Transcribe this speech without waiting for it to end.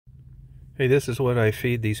Hey, this is what I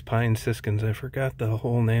feed these pine siskins. I forgot the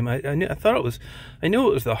whole name. I knew it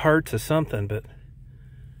was the hearts of something, but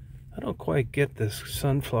I don't quite get this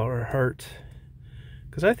sunflower hearts.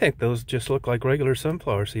 Because I think those just look like regular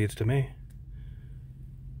sunflower seeds to me.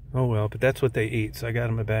 Oh well, but that's what they eat, so I got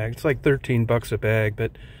them a bag. It's like 13 bucks a bag,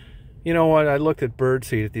 but you know what? I looked at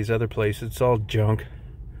birdseed at these other places. It's all junk.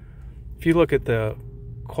 If you look at the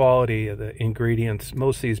quality of the ingredients,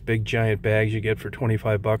 most of these big giant bags you get for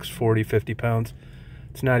 25 bucks, 40, 50 pounds,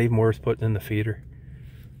 it's not even worth putting in the feeder.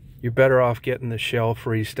 You're better off getting the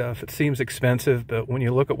shell-free stuff. It seems expensive, but when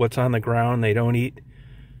you look at what's on the ground they don't eat,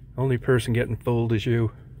 the only person getting fooled is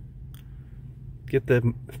you. Get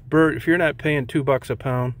the bird. If you're not paying $2 a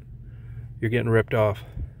pound, you're getting ripped off.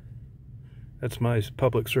 That's my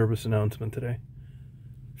public service announcement today.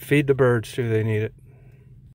 Feed the birds too, they need it.